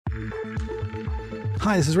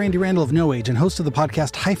Hi, this is Randy Randall of No Age and host of the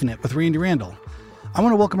podcast Hyphenate with Randy Randall. I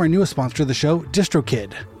want to welcome our newest sponsor of the show,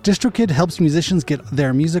 DistroKid. DistroKid helps musicians get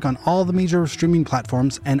their music on all the major streaming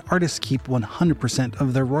platforms, and artists keep 100%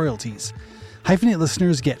 of their royalties. Hyphenate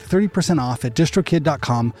listeners get 30% off at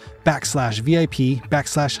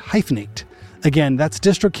distrokid.com/VIP/hyphenate. Again, that's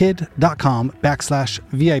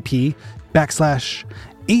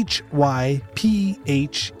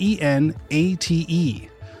distrokid.com/VIP/HYPHENATE.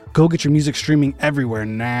 Go get your music streaming everywhere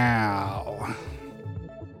now.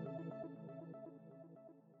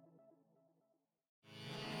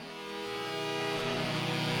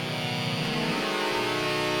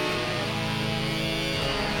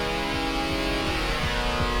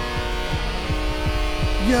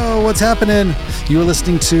 Yo, what's happening? You're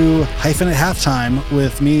listening to Hyphenate Halftime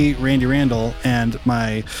with me, Randy Randall, and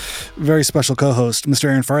my very special co-host, Mr.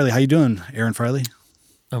 Aaron Farley. How you doing, Aaron Farley?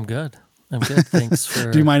 I'm good. Thanks for.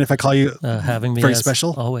 Do you mind if I call you having me? Very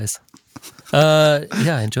special. Always.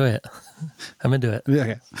 Yeah, enjoy it. I'm into it.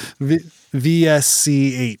 Okay.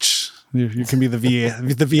 VSCH. You can be the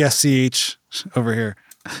VSCH over here.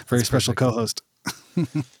 Very special co-host.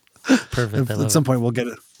 Perfect. At some point, we'll get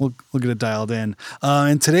it. We'll get it dialed in.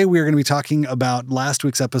 And today we are going to be talking about last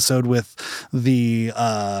week's episode with the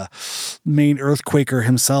main earthquaker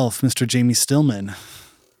himself, Mr. Jamie Stillman,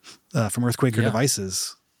 from Earthquaker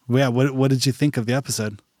Devices. Yeah. What did you think of the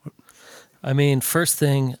episode? I mean, first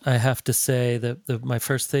thing I have to say that my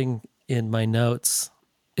first thing in my notes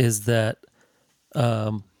is that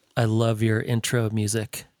I love your intro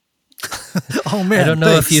music. Oh man! I don't know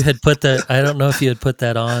thanks. if you had put that. I don't know if you had put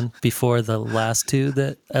that on before the last two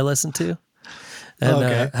that I listened to,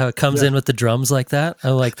 and how it comes in with the drums like that.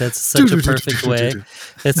 I'm like, that's such a perfect way.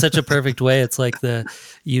 It's such a perfect way. It's like from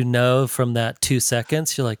that 2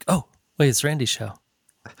 seconds, you're like, oh wait, it's Randy's show.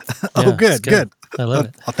 Oh, good. I love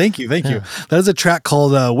it. Thank you. That is a track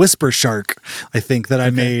called Whisper Shark, I think, that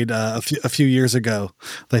I made a few years ago.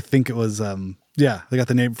 I think it was, they got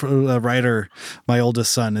the name from a writer. My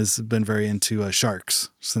oldest son has been very into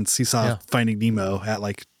sharks since he saw Finding Nemo at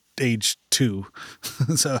like age 2.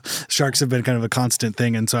 So sharks have been kind of a constant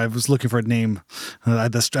thing. And so I was looking for a name. I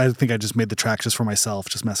think I just made the track just for myself,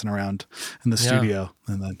 just messing around in the studio.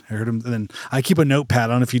 And then I heard him. And then I keep a notepad. I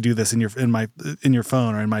don't know if you do this in your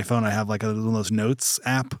phone, or in my phone. I have like one of those notes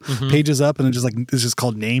app pages up, and it's just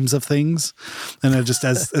called names of things. And it just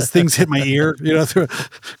as things hit my ear,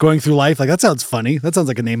 going through life, like that sounds funny. That sounds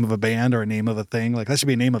like a name of a band or a name of a thing. Like that should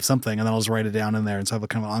be a name of something. And then I'll just write it down in there. And so I have a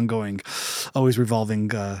kind of ongoing, always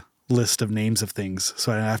revolving list of names of things.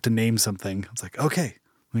 So I have to name something. It's like, okay,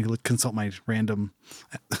 let me consult my random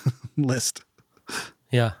list.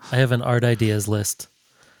 Yeah, I have an art ideas list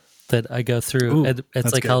that I go through.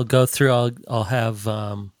 It's like good. I'll go through. I'll have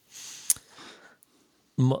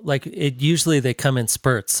usually they come in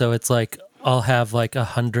spurts. So it's like I'll have like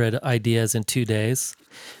 100 ideas in 2 days,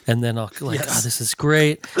 and then I'll oh, this is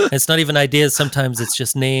great. It's not even ideas. Sometimes it's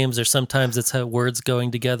just names, or sometimes it's how words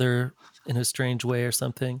going together in a strange way or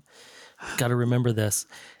something. Got to remember this.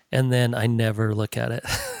 And then I never look at it.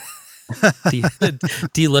 Do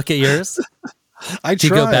you look at yours? Do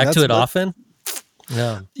you go back to it often?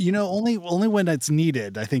 No. Only when it's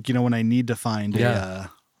needed. I think, when I need to find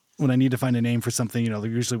a name for something,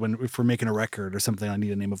 usually if we're making a record or something, I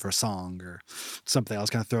need a name of a song or something. I'll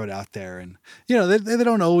just kind of throw it out there. And, they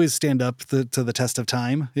don't always stand up to the test of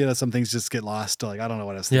time. Some things just get lost. Like, I don't know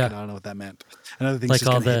what I was thinking. I don't know what that meant. And other things like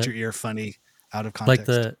just kind of hit your ear funny out of context. Like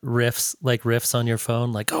the riffs on your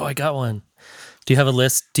phone. Like, oh, I got one. Do you have a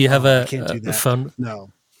list? Do you have a phone? No.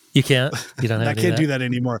 You can't? You don't have I can't do that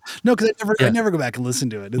anymore. No, because I never go back and listen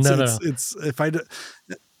to it. It's if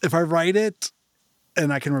I write it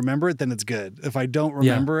and I can remember it, then it's good. If I don't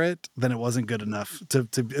remember it, then it wasn't good enough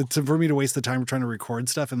for me to waste the time trying to record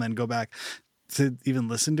stuff and then go back to even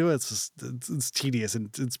listen to it. It's tedious, and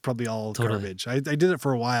it's probably all garbage. I did it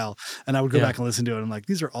for a while, and I would go back and listen to it. And I'm like,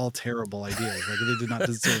 these are all terrible ideas. Like they did not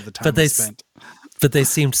deserve the time spent. But they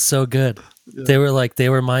seemed so good. Yeah. They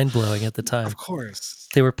were mind blowing at the time. Of course,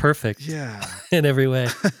 they were perfect. Yeah, in every way.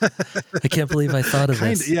 I can't believe I thought of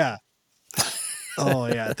this. Yeah. Oh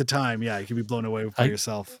yeah, at the time, you can be blown away by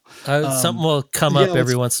yourself. Something will come up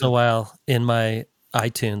every once in a while in my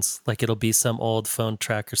iTunes, like it'll be some old phone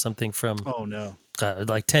track or something from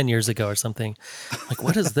like 10 years ago or something. Like,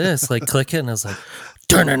 what is this? Like, click it, and I was like,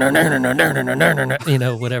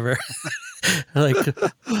 whatever. Like,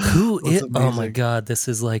 who is? Oh my god, this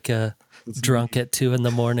is like a drunk at 2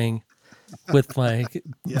 a.m. with my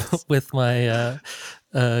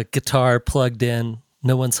guitar plugged in.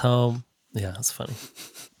 No one's home. Yeah, it's funny.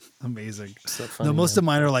 Amazing. So funny, No, most man. of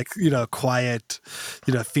mine are like, quiet,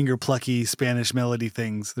 finger plucky Spanish melody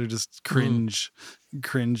things. They're just cringe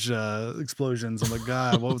explosions. I'm like,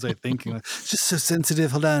 God, what was I thinking? Like, it's just so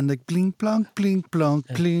sensitive. Hold on, like blink blonk, blink blonk,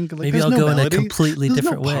 blink. Like, Maybe there's I'll no go melody. in a completely There's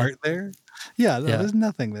different no way. part there. Yeah, no, Yeah. there's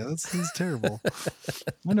nothing there. That's terrible.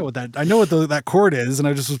 I know what that chord is, and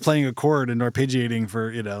I just was playing a chord and arpeggiating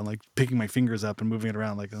for, like picking my fingers up and moving it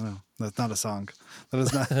around. Like, oh, no, that's not a song.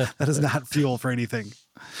 That is not fuel for anything.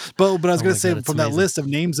 But I was going to say, God, from amazing. that list of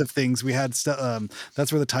names of things we had,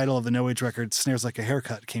 that's where the title of the No Age record, Snares Like a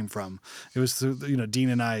Haircut, came from. It was through, Dean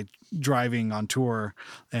and I driving on tour,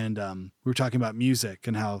 and we were talking about music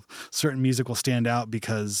and how certain music will stand out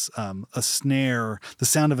because the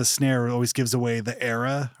sound of a snare always gives away the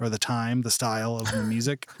era or the time, the style of the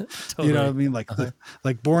music. Totally. You know what I mean?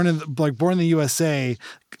 Like Born in the USA,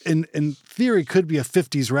 in theory, could be a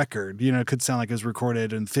 50s record. It could sound like it was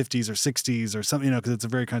recorded in 50s or 60s or something, because it's a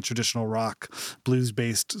very kind of traditional rock, blues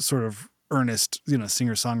based sort of earnest,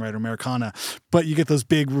 singer songwriter Americana. But you get those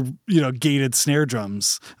big, gated snare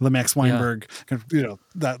drums, the Max Weinberg,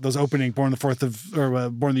 those opening Born in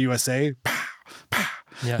the USA.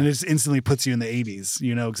 Yeah. And it just instantly puts you in the 80s.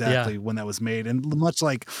 You know exactly when that was made. And much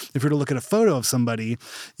like if you were to look at a photo of somebody,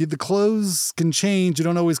 the clothes can change. You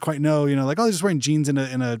don't always quite know, like, oh, they're just wearing jeans in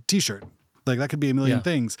a t-shirt. Like, that could be a million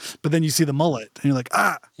things. But then you see the mullet and you're like,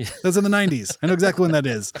 that's in the 90s. I know exactly when that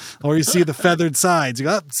is. Or you see the feathered sides. You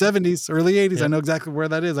go, 70s, early 80s. I know exactly where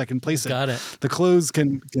that is. I can place it. Got it. The clothes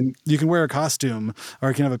you can wear a costume, or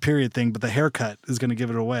you can have a period thing, but the haircut is going to give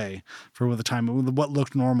it away for the time, what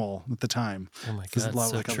looked normal at the time. Oh my Because God, a lot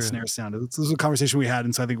so like how the true. snare sounded. This was a conversation we had,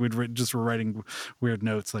 and so I think we're writing weird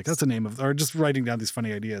notes, like, that's the name of, or just writing down these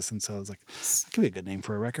funny ideas. And so I was like, that could be a good name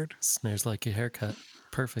for a record. Snares Like a Haircut.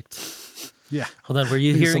 Perfect. Yeah. Hold on. Were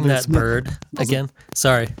you hearing that bird again?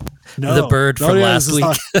 Sorry. No. The bird from last week.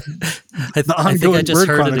 I think I just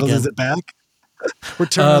heard it again. Is it back?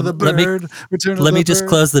 Return of the bird. Let me just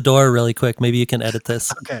close the door really quick. Maybe you can edit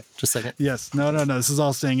this. Okay. Just a second. Yes. No. This is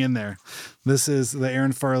all staying in there. This is the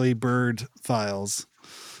Aaron Farley bird files.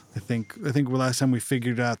 I think last time we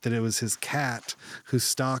figured out that it was his cat who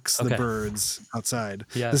stalks the birds outside.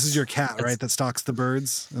 Yes. This is your cat, right? That stalks the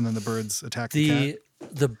birds, and then the birds attack the cat.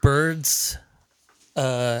 The birds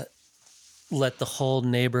let the whole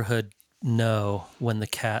neighborhood know when the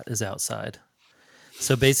cat is outside.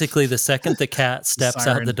 So basically, the second the cat steps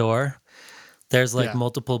out the door, there's like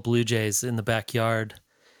multiple blue jays in the backyard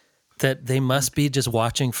that they must be just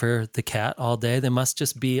watching for the cat all day. They must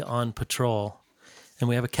just be on patrol. And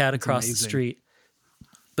we have a cat across the street.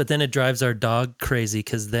 But then it drives our dog crazy,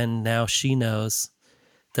 because then now she knows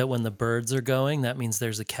that when the birds are going, that means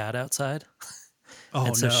there's a cat outside.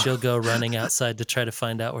 And so she'll go running outside to try to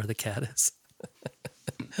find out where the cat is.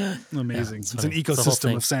 Amazing. It's an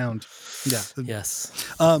ecosystem of sound. Yeah. Yes.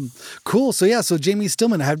 Cool. So Jamie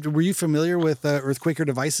Stillman, were you familiar with Earthquaker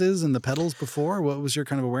devices and the pedals before? What was your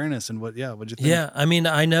kind of awareness, and what'd you think? Yeah. I mean,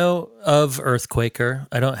 I know of Earthquaker.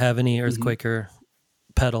 I don't have any Earthquaker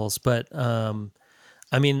pedals, but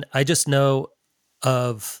I mean, I just know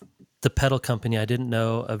of the pedal company. I didn't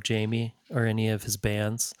know of Jamie or any of his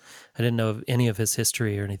bands. I didn't know of any of his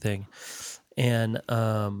history or anything. And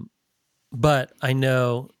but I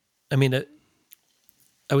know, I mean,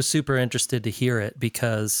 I was super interested to hear it,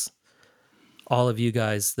 because all of you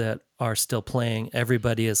guys that are still playing,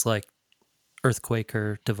 everybody is like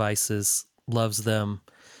Earthquaker devices, loves them,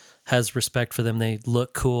 has respect for them. They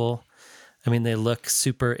look cool. I mean, they look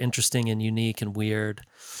super interesting and unique and weird.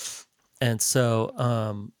 And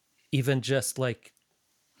so even just like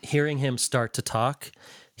hearing him start to talk,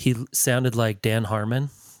 he sounded like Dan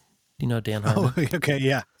Harmon. You know Dan Harmon? Oh, okay,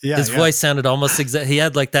 yeah. His voice sounded almost exact. He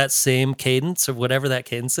had like that same cadence, or whatever that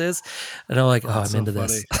cadence is. And I'm like, I'm into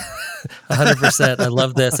this. 100%. I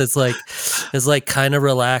love this. It's like kind of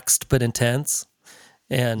relaxed but intense.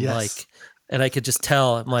 And and I could just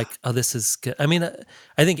tell, I'm like, oh, this is good. I mean,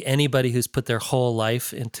 I think anybody who's put their whole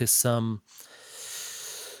life into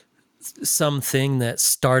something that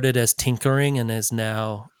started as tinkering and is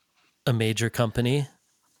now a major company,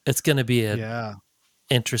 it's going to be a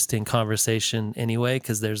interesting conversation anyway,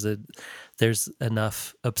 because there's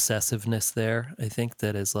enough obsessiveness there, I think,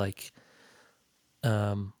 that is like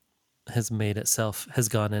has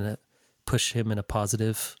gone in push him in a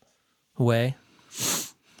positive way.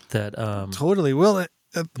 That totally. Well,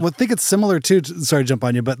 I think it's similar to, sorry to jump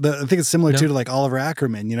on you, but I think it's similar to like Oliver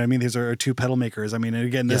Ackerman. You know what I mean? These are two pedal makers. I mean, and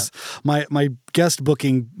again, my guest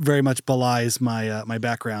booking very much belies my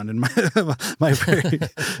background and my very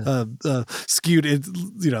skewed,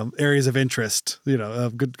 areas of interest,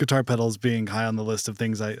 guitar pedals being high on the list of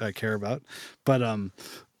things I care about. But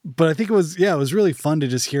but I think it was really fun to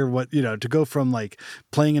just hear what, to go from like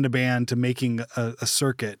playing in a band to making a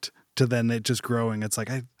circuit to then it just growing. It's like,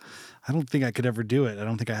 I don't think I could ever do it. I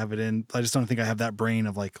don't think I have it I just don't think I have that brain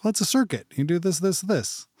of like, let's a circuit. You can do this, this,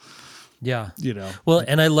 this. Yeah. Well,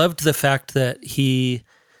 and I loved the fact that he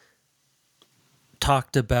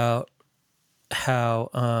talked about how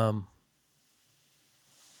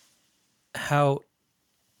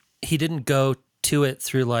he didn't go to it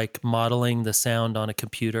through like modeling the sound on a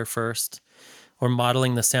computer first, or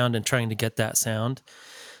modeling the sound and trying to get that sound,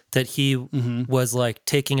 that he was like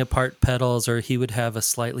taking apart pedals, or he would have a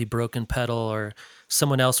slightly broken pedal, or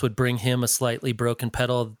someone else would bring him a slightly broken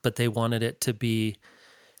pedal, but they wanted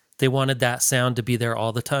that sound to be there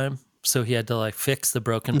all the time. So he had to like fix the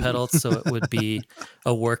broken pedal so it would be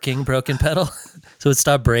a working broken pedal. So it would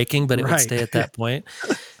stop breaking, but it would stay at that point.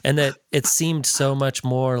 And that it seemed so much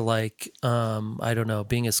more like, I don't know,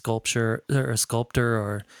 being a sculptor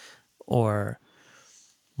or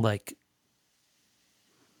like,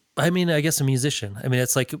 I mean, I guess a musician. I mean,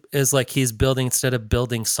 it's like he's building, instead of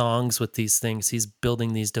building songs with these things, he's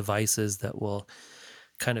building these devices that will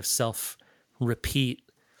kind of self-repeat,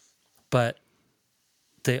 but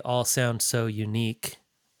they all sound so unique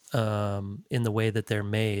in the way that they're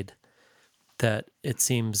made that it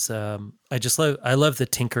seems, I love the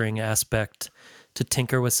tinkering aspect, to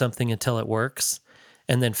tinker with something until it works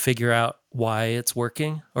and then figure out why it's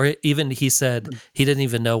working. Or even he said he didn't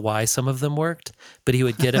even know why some of them worked, but he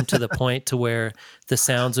would get him to the point to where the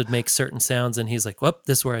sounds would make certain sounds. And he's like, whoop,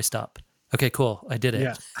 this is where I stop. Okay, cool. I did it.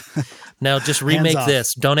 Yeah. Now just remake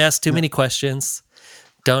this. Don't ask too many questions.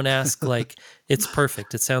 Don't ask, like, it's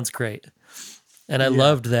perfect. It sounds great. And I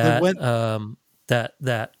loved that,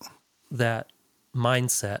 that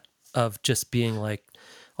mindset of just being like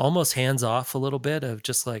almost hands off a little bit, of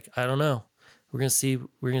just like, I don't know. We're going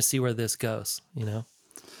to see where this goes,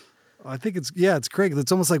 I think it's great.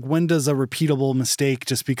 It's almost like, when does a repeatable mistake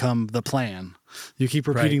just become the plan? You keep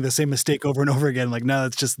repeating the same mistake over and over again. Like, no,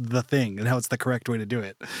 it's just the thing, and how it's the correct way to do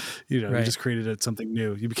it. You just created something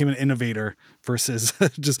new. You became an innovator versus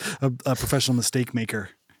just a professional mistake maker.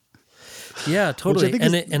 Yeah, totally.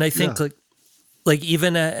 I think like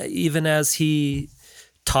even as he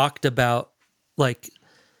talked about like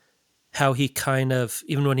how he kind of,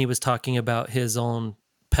 even when he was talking about his own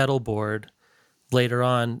pedal board later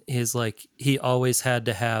on, is like he always had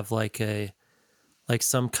to have like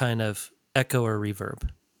some kind of echo or reverb.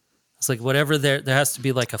 It's like whatever there has to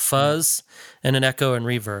be like a fuzz and an echo and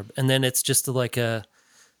reverb, and then it's just like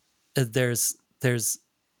there's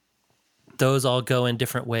those all go in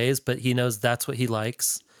different ways, but he knows that's what he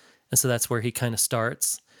likes, and so that's where he kind of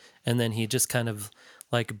starts, and then he just kind of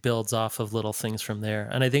like builds off of little things from there.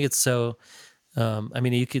 And I think it's so, I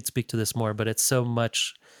mean, you could speak to this more, but it's so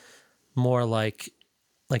much more like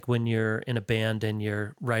when you're in a band and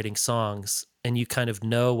you're writing songs and you kind of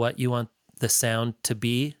know what you want the sound to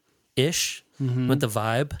be ish with the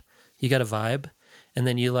vibe. You got a vibe, and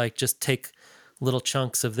then you like just take little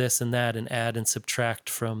chunks of this and that and add and subtract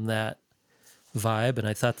from that vibe. And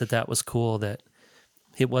I thought that was cool, that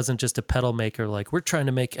it wasn't just a pedal maker. Like, we're trying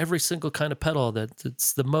to make every single kind of pedal that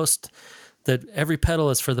it's the most, that every pedal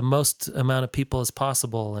is for the most amount of people as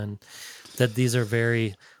possible. And that these are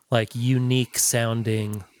very like unique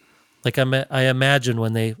sounding. Like I imagine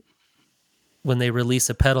when they release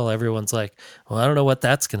a pedal, everyone's like, well, I don't know what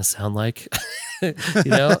that's going to sound like. Like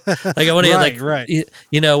I want to right.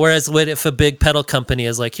 Whereas if a big pedal company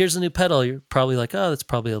is like, here's a new pedal, you're probably like, oh, that's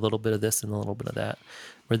probably a little bit of this and a little bit of that.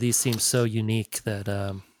 Where these seem so unique that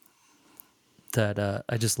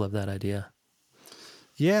I just love that idea.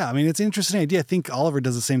 Yeah, I mean, it's an interesting idea. I think Oliver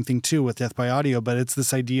does the same thing too with Death by Audio, but it's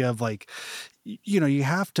this idea of like, you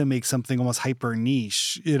have to make something almost hyper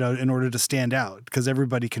niche, in order to stand out, because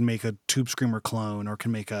everybody can make a Tube Screamer clone or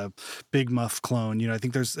can make a Big Muff clone. I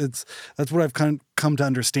think that's what I've come to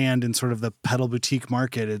understand in sort of the pedal boutique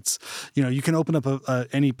market. It's, you can open up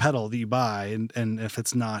any pedal that you buy, and if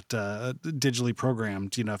it's not digitally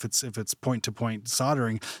programmed, if it's point to point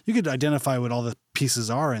soldering, you could identify what all the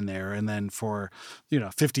pieces are in there, and then for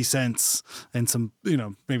 50 cents and some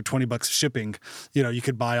maybe $20 shipping, you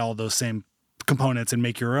could buy all those same components and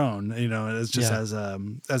make your own. It's just as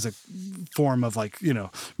a form of like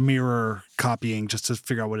mirror copying, just to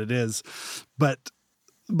figure out what it is. But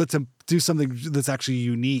to do something that's actually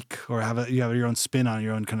unique, or you have your own spin on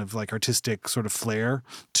your own kind of like artistic sort of flair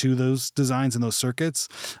to those designs and those circuits.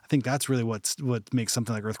 I think that's really what makes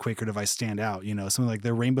something like Earthquaker device stand out. Something like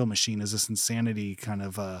their Rainbow Machine is this insanity kind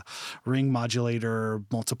of ring modulator,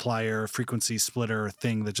 multiplier, frequency splitter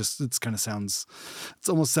thing that just it's kind of sounds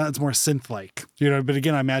more synth like. But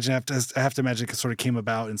again, I imagine I have to imagine it sort of came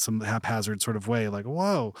about in some haphazard sort of way, like,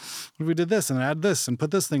 whoa, we did this and add this and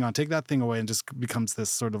put this thing on, take that thing away, and just becomes this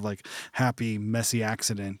sort of like happy, messy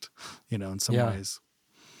accident, in some ways.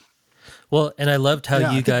 Well, and I loved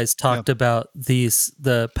how you guys talked about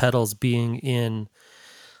the pedals being in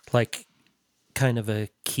like kind of a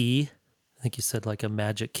key. I think you said like a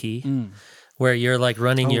magic key, where you're like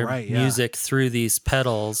running your music through these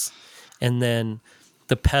pedals, and then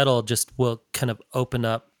the pedal just will kind of open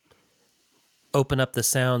up the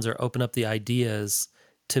sounds or open up the ideas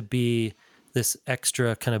to be this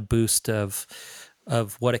extra kind of boost of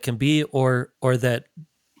what it can be, or that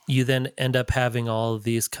you then end up having all of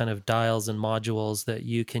these kind of dials and modules that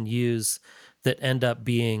you can use that end up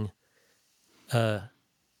being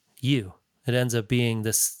you. It ends up being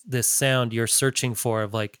this sound you're searching for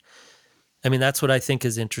of like, I mean, that's what I think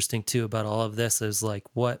is interesting too about all of this is like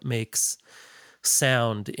what makes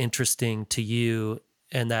sound interesting to you.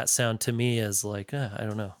 And that sound to me is like, I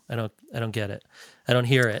don't know. I don't get it. I don't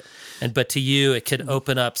hear it. But to you, it could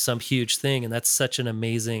open up some huge thing. And that's such an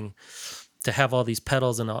amazing to have all these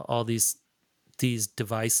pedals and all these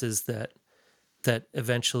devices that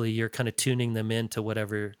eventually you're kind of tuning them into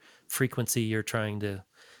whatever frequency you're trying to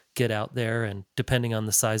get out there, and depending on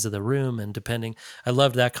the size of the room, and I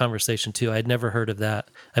loved that conversation too. I'd never heard of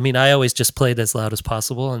that. I mean, I always just played as loud as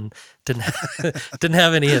possible and didn't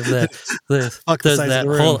have any of that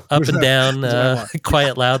whole up and down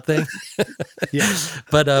quiet loud thing. Yeah.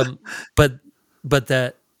 But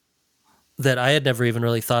that I had never even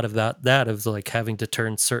really thought about that, of like having to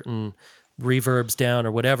turn certain reverbs down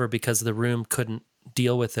or whatever because the room couldn't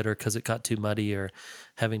deal with it, or because it got too muddy, or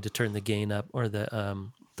having to turn the gain up, or the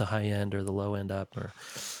high end or the low end up, or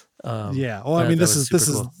well, I mean, this is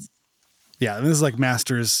cool. Yeah, this is like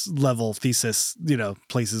master's level thesis,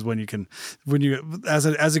 places when you as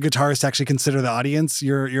a guitarist actually consider the audience,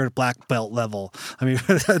 you're at black belt level. I mean,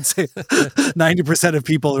 I'd say 90% of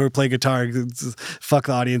people who play guitar, fuck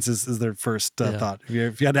the audience is their first thought.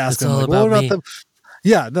 If you had to ask them, like, what about them?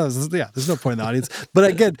 Yeah, there's no point in the audience. But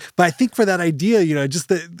I think for that idea, just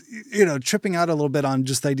the, tripping out a little bit on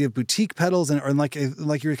just the idea of boutique pedals or like you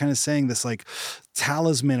were kind of saying, this like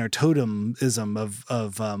talisman or totemism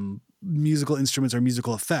of musical instruments or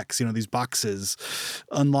musical effects, these boxes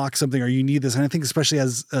unlock something, or you need this. And I think especially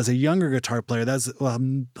as a younger guitar player, that's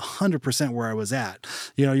 100% where I was at.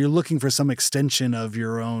 You're looking for some extension of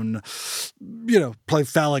your own, play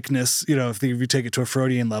phallicness, if you take it to a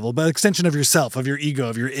Freudian level, but extension of yourself, of your ego,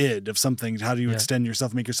 of your id, of something. How do you extend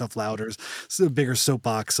yourself, make yourself louder? So a bigger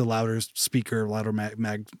soapbox, a louder speaker, louder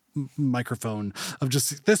microphone, of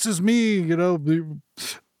just, this is me,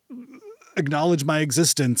 acknowledge my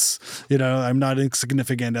existence. I'm not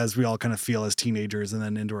insignificant, as we all kind of feel as teenagers and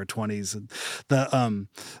then into our 20s. And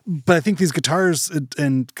but I think these guitars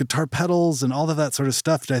and guitar pedals and all of that sort of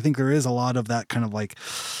stuff, I think there is a lot of that kind of like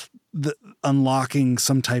the unlocking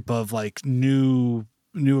some type of like new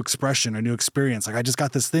expression or new experience. Like, I just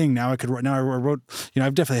got this thing. Now I wrote,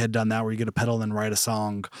 I've definitely had done that, where you get a pedal and then write a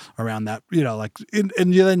song around that,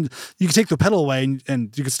 and then you can take the pedal away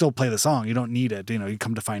and you can still play the song. You don't need it. You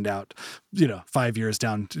come to find out, 5 years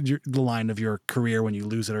down the line of your career, when you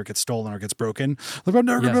lose it or it gets stolen or it gets broken, like, I'm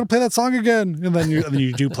never going to play that song again. And then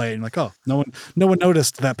you do play it, and you're like, oh, no one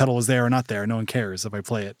noticed that pedal was there or not there. No one cares if I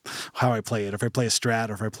play it, how I play it. If I play a Strat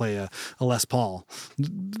or if I play a Les Paul,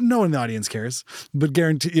 no one in the audience cares. But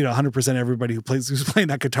guarantee, 100% everybody who's playing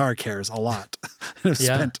that guitar cares a lot. Have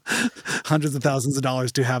spent hundreds of thousands of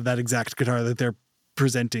dollars to have that exact guitar that they're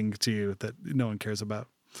presenting to you that no one cares about.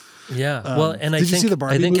 Yeah. Well, and did you see the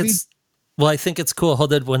Barbie movie? I think it's cool.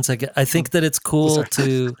 Hold on one second. I think that it's cool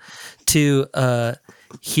to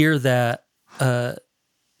hear that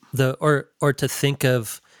or to think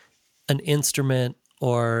of an instrument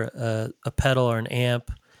or a pedal or an amp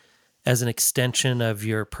as an extension of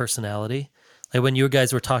your personality. Like when you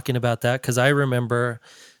guys were talking about that, because I remember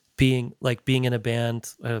being in a band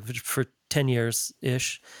for 10 years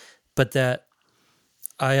ish, but that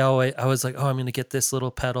I was like, oh, I'm going to get this little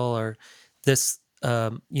pedal or this,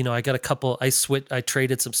 I got a couple, I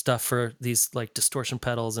traded some stuff for these like distortion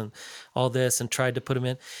pedals and all this and tried to put them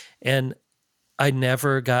in. And I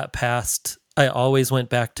never got past, I always went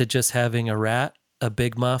back to just having a Rat, a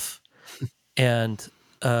Big Muff, and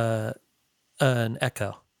an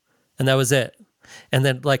Echo. And that was it. And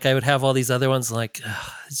then like I would have all these other ones like,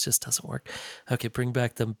 it just doesn't work. Okay, bring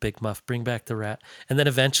back the big muff, bring back the rat. And then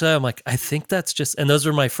eventually I'm like, I think that's just, and those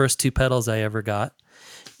were my first 2 pedals I ever got.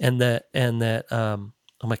 And that I'm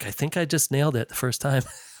like, I think I just nailed it the first time.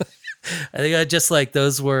 I think I just like,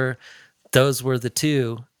 those were the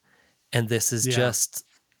 2. And this is just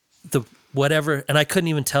the whatever. And I couldn't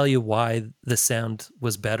even tell you why the sound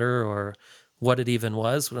was better or what it even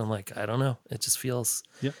was, but I'm like, I don't know. It just feels,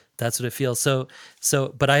 that's what it feels. So,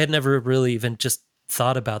 but I had never really even just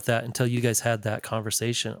thought about that until you guys had that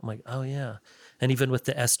conversation. I'm like, oh yeah. And even with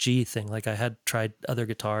the SG thing, like I had tried other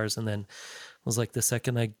guitars and then was like, the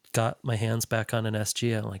second I got my hands back on an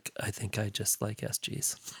SG, I'm like, I think I just like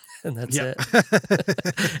SGs. And that's it.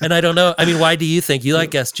 And I don't know. I mean, why do you think you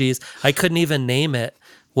like SGs? I couldn't even name it.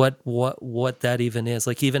 What that even is.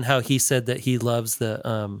 Like even how he said that he loves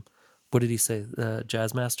the, what did he say? The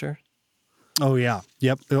Jazz Master? Oh yeah.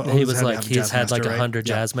 Yep. He was like, he's had like 100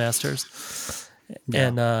 Jazz Masters. Yeah.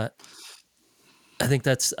 And I think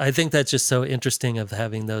that's just so interesting of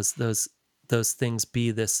having those things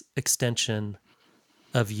be this extension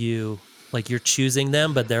of you. Like you're choosing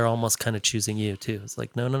them, but they're almost kind of choosing you too. It's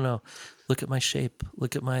like, no. Look at my shape.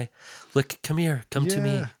 Come here. Come to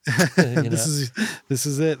me. This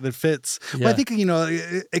is it that fits. Yeah. Well, I think,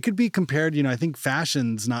 it could be compared, I think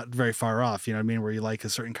fashion's not very far off, you know what I mean? Where you like a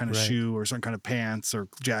certain kind of shoe or certain kind of pants or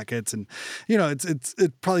jackets. And,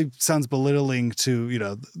 it probably sounds belittling to,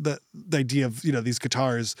 the idea of, these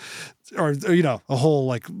guitars or a whole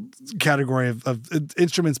like category of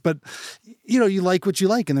instruments, but you like what you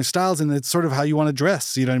like and their styles and it's sort of how you want to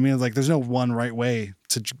dress. You know what I mean? It's like, there's no one right way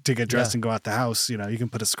to get dressed and go out the house. You can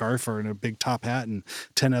put a scarf or a big top hat and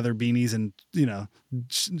 10 other beanies and,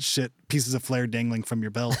 shit pieces of flair dangling from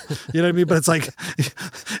your belt. You know what I mean? But it's like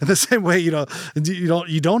in the same way, you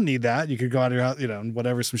don't need that. You could go out of your house, in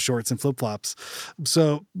whatever, some shorts and flip flops.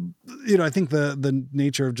 So, I think the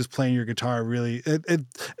nature of just playing your guitar really,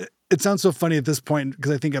 it sounds so funny at this point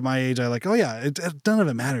because I think at my age, I like, oh yeah, none of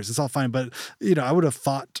it matters. It's all fine. But, I would have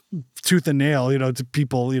fought tooth and nail, to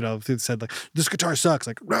people, who said like, this guitar sucks.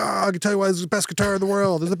 Like, I can tell you why this is the best guitar in the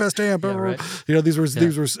world. It's the best amp. Yeah, right. These were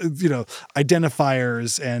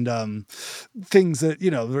identifiers and things that,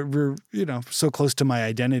 were, so close to my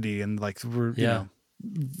identity and like were,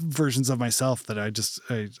 versions of myself that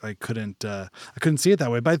I couldn't see it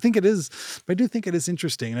that way. But I do think it is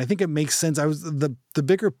interesting. And I think it makes sense. The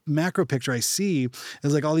bigger macro picture I see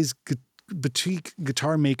is like all these boutique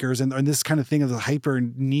guitar makers and this kind of thing of the hyper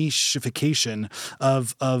nicheification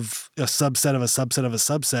of a subset of a subset of a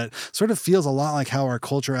subset sort of feels a lot like how our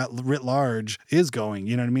culture at writ large is going,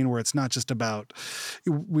 you know what I mean? Where it's not just about,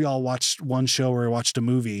 we all watched one show or watched a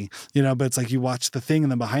movie, but it's like you watch the thing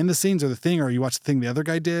and then behind the scenes or the thing, or you watch the thing the other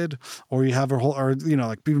guy did, or you have a whole, or,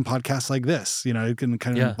 like even podcasts like this, it can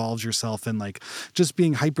kind of involve yourself in like just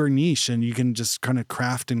being hyper niche and you can just kind of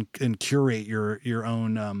craft and curate your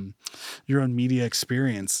own media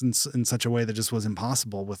experience in such a way that just was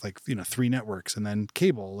impossible with like, 3 networks and then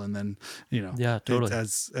cable and then, totally.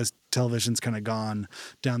 As television's kind of gone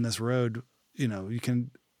down this road, you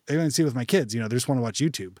can, I even see it with my kids, they just want to watch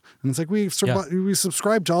YouTube. And it's like, we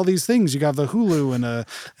subscribe to all these things. You got the Hulu and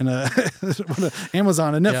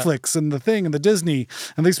Amazon and Netflix and the thing and the Disney,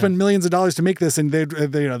 and they spend millions of dollars to make this. And they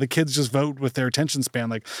the kids just vote with their attention span.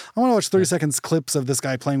 Like, I want to watch 30 seconds clips of this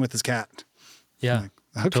guy playing with his cat. Yeah.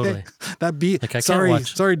 Okay. Totally. Like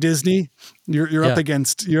Sorry, Disney. You're up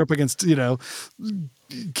against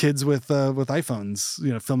kids with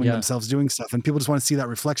iPhones, filming themselves doing stuff, and people just want to see that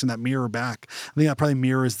reflection, that mirror back. I think that probably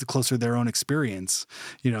mirrors the closer to their own experience,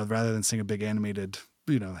 rather than seeing a big animated,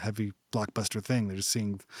 heavy blockbuster thing. They're just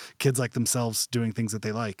seeing kids like themselves doing things that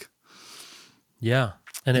they like. Yeah,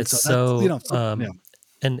 and it's so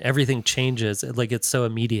and everything changes. Like it's so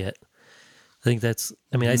immediate. I think that's.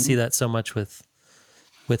 I mean, I see that so much with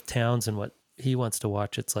Towns and what he wants to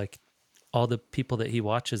watch. It's like all the people that he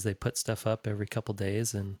watches, they put stuff up every couple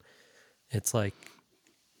days, and it's like,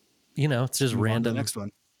 it's just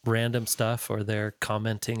random stuff, or they're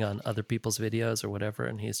commenting on other people's videos or whatever,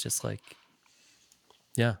 and he's just like,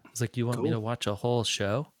 it's like, you want me to watch a whole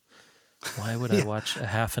show? Why would I watch a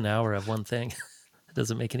half an hour of one thing? It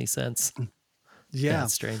doesn't make any sense. Yeah,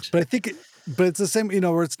 it's strange. But I think but it's the same,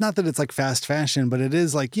 where it's not that it's like fast fashion, but it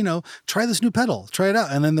is like, try this new pedal, try it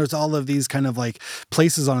out. And then there's all of these kind of like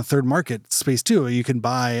places on a third market space too. You can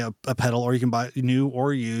buy a pedal, or you can buy new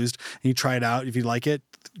or used, and you try it out. If you like it,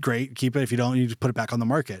 great, keep it. If you don't, you just put it back on the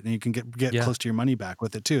market, and you can get close to your money back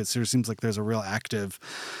with it too. It sort of seems like there's a real active,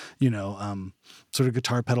 sort of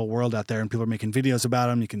guitar pedal world out there, and people are making videos about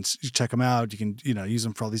them. You can check them out. You can, use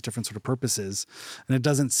them for all these different sort of purposes, and it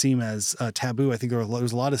doesn't seem as taboo. I think there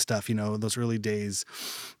was a lot of stuff, those early days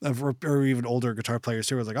or even older guitar players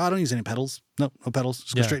who was like, oh, I don't use any pedals. No pedals.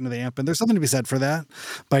 Just go straight into the amp. And there's something to be said for that.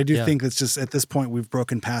 But I do think it's just at this point we've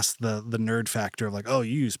broken past the nerd factor of like, oh,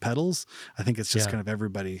 you use pedals. I think it's just kind of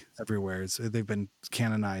everybody everywhere. They've been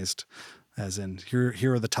canonized as in here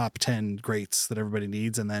are the top 10 greats that everybody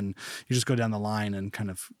needs, and then you just go down the line and kind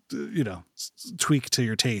of tweak to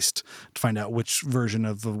your taste to find out which version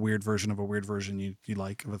of a weird version you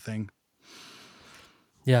like of a thing.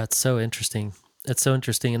 Yeah, it's so interesting.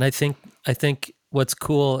 And I think what's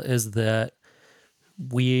cool is that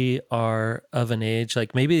we are of an age,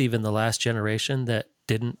 like maybe even the last generation that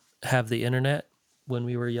didn't have the internet when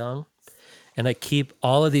we were young. And I keep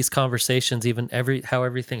all of these conversations, even how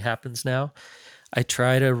everything happens now. I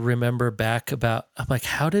try to remember back I'm like,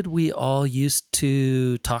 how did we all used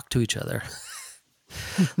to talk to each other?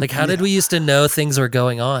 Like, how did we used to know things were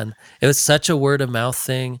going on? It was such a word of mouth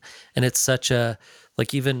thing. And it's such a,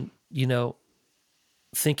 like, even,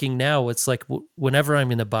 thinking now, it's like whenever I'm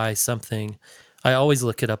going to buy something, I always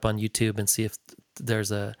look it up on YouTube and see if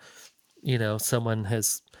there's a, someone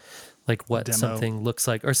has like what something looks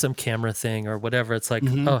like, or some camera thing or whatever. It's like,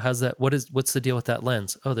 oh, how's that? What's the deal with that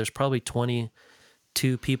lens? Oh, there's probably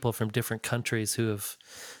 22 people from different countries who have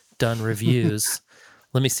done reviews.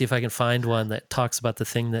 Let me see if I can find one that talks about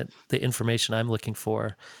the information I'm looking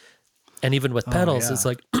for. And even with pedals, it's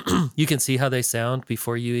like you can see how they sound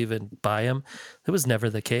before you even buy them. It was never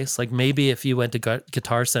the case. Like maybe if you went to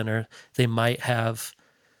Guitar Center, they might have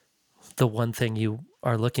the one thing you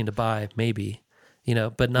are looking to buy, maybe,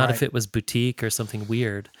 but not if it was boutique or something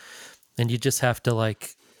weird. And you just have to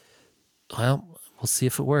like, well, we'll see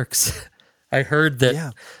if it works. I read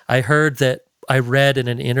in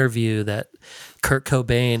an interview that Kurt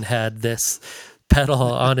Cobain had this pedal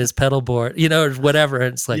on his pedal board, or whatever.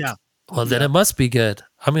 And it's like, well, then it must be good.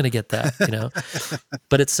 I'm going to get that,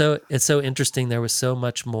 But it's so interesting. There was so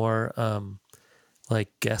much more like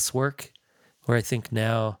guesswork, where I think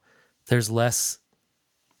now there's less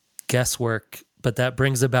guesswork, but that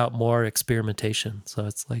brings about more experimentation. So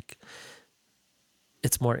it's like,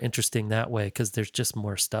 it's more interesting that way because there's just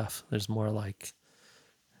more stuff. There's more like,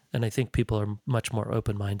 and I think people are much more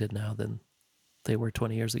open-minded now than they were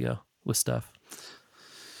 20 years ago with stuff.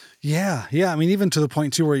 Yeah. I mean, even to the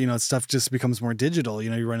point too, where, stuff just becomes more digital,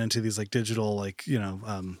 you run into these like digital, like,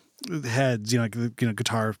 heads,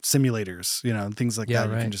 guitar simulators, and things like that.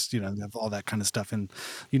 You can just, have all that kind of stuff. And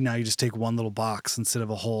now you just take one little box instead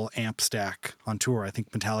of a whole amp stack on tour. I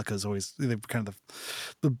think Metallica is always, they're kind of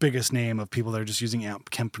the biggest name of people that are just using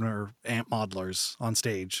Kempner amp modelers on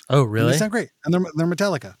stage. Oh, really? And they sound great. And they're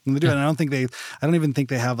Metallica. And they do it. And I don't even think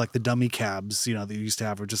they have like the dummy cabs, that you used to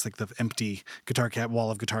have, or just like the empty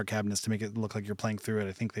wall of guitar cabinets to make it look like you're playing through it.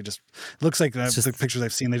 I think they just, it looks like the pictures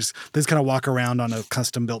I've seen, they just kind of walk around on a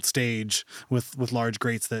custom built stage with large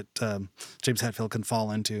grates that James Hetfield can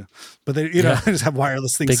fall into, but they just have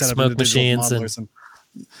wireless things, big set up smoke machines and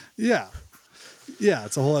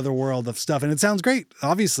it's a whole other world of stuff, and it sounds great,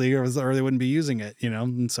 obviously, or they wouldn't be using it,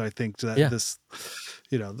 and so I think that this,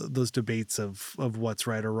 those debates of what's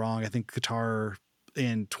right or wrong, I think guitar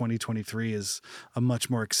in 2023 is a much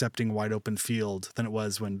more accepting, wide open field than it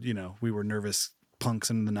was when we were nervous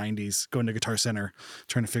punks in the 90s going to Guitar Center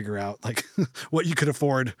trying to figure out like what you could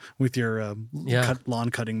afford with your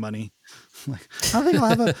lawn cutting money. Like, I think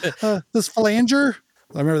I'll have this flanger.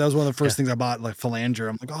 I remember that was one of the first things I bought, like flanger.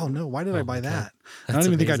 I'm like, oh no, why did I buy that? I don't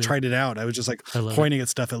even think I tried it out. I was just like pointing at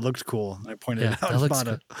stuff that looked cool. I pointed it out.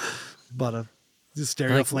 I bought a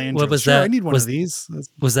stereo flanger. What was that? I need one of these.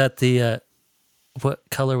 Was that the what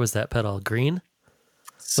color was that pedal? Green?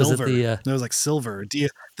 Silver. Was it it was like silver.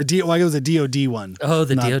 It was a DOD one. Oh,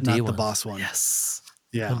 the DOD not one. the Boss one. Yes.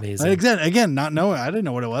 Yeah. Amazing. Again, not knowing. I didn't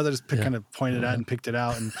know what it was. I just kind of pointed at and picked it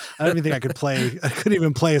out. And I didn't even think I could play. I couldn't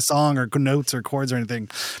even play a song or notes or chords or anything.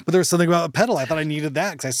 But there was something about a pedal. I thought I needed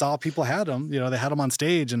that because I saw people had them. They had them on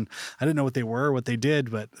stage, and I didn't know what they were, what they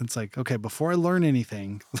did. But it's like, okay, before I learn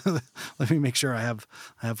anything, let me make sure I have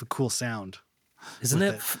a cool sound. Isn't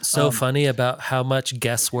it so funny about how much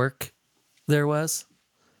guesswork there was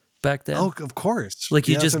back then? Oh, of course. Like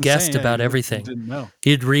you just guessed about everything. You didn't know.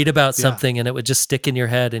 You'd read about something and it would just stick in your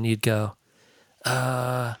head and you'd go,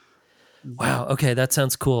 wow, okay, that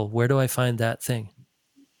sounds cool. Where do I find that thing?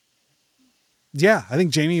 Yeah, I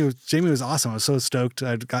think Jamie was awesome. I was so stoked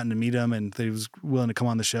I'd gotten to meet him, and that he was willing to come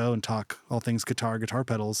on the show and talk all things guitar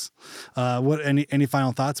pedals. What any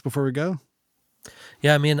final thoughts before we go?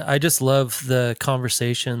 Yeah, I mean, I just love the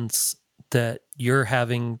conversations that you're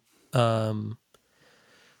having with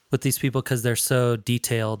these people, because they're so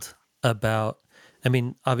detailed about. I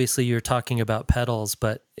mean, obviously you're talking about pedals,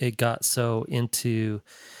 but it got so into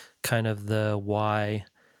kind of the why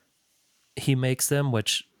he makes them,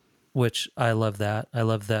 which I love that. I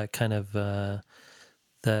love that kind of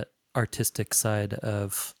that artistic side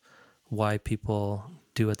of why people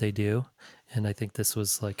do what they do. And I think this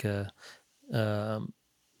was like a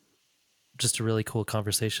just a really cool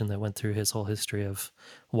conversation that went through his whole history of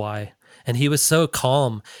why. And he was so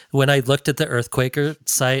calm. When I looked at the Earthquaker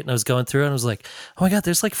site and I was going through it, I was like, oh my God,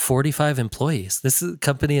 there's like 45 employees. This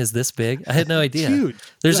company is this big. I had no idea. It's huge.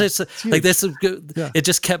 There's Yeah, just it's huge. like this. Yeah. It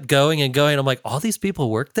just kept going and going. I'm like, all these people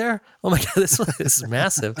work there? Oh my God, this is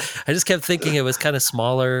massive. I just kept thinking it was kind of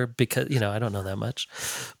smaller because, I don't know that much.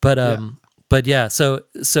 But yeah, so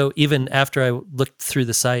even after I looked through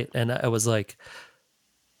the site and I was like,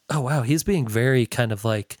 oh wow, he's being very kind of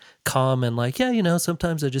like calm and like, yeah,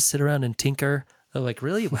 sometimes I just sit around and tinker. I'm like,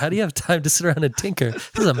 really? How do you have time to sit around and tinker?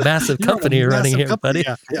 This is a massive company you're running here, buddy.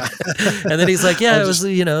 Yeah. And then he's like, yeah, it was,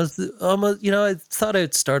 almost, I thought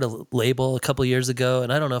I'd start a label a couple of years ago,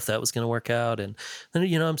 and I don't know if that was going to work out. And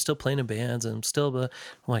then, I'm still playing in bands, and I'm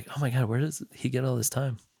like, oh my God, where does he get all this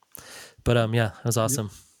time? But yeah, it was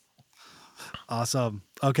awesome. Awesome.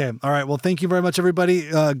 Okay. All right. Well, thank you very much, everybody.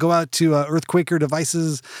 Go out to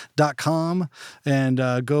earthquakerdevices.com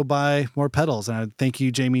and go buy more pedals. And thank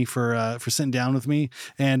you, Jamie, for sitting down with me.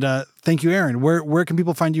 And thank you, Aaron. Where can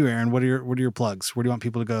people find you, Aaron? What are your plugs? Where do you want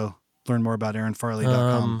people to go learn more about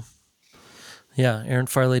aaronfarley.com? Yeah,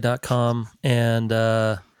 aaronfarley.com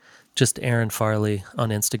and just Aaron Farley on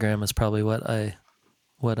Instagram is probably what I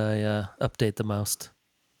update the most.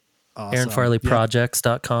 Awesome.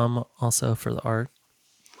 AaronFarleyProjects.com also for the art.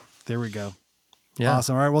 There we go. Yeah.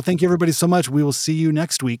 Awesome. All right. Well, thank you everybody so much. We will see you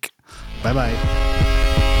next week. Bye-bye.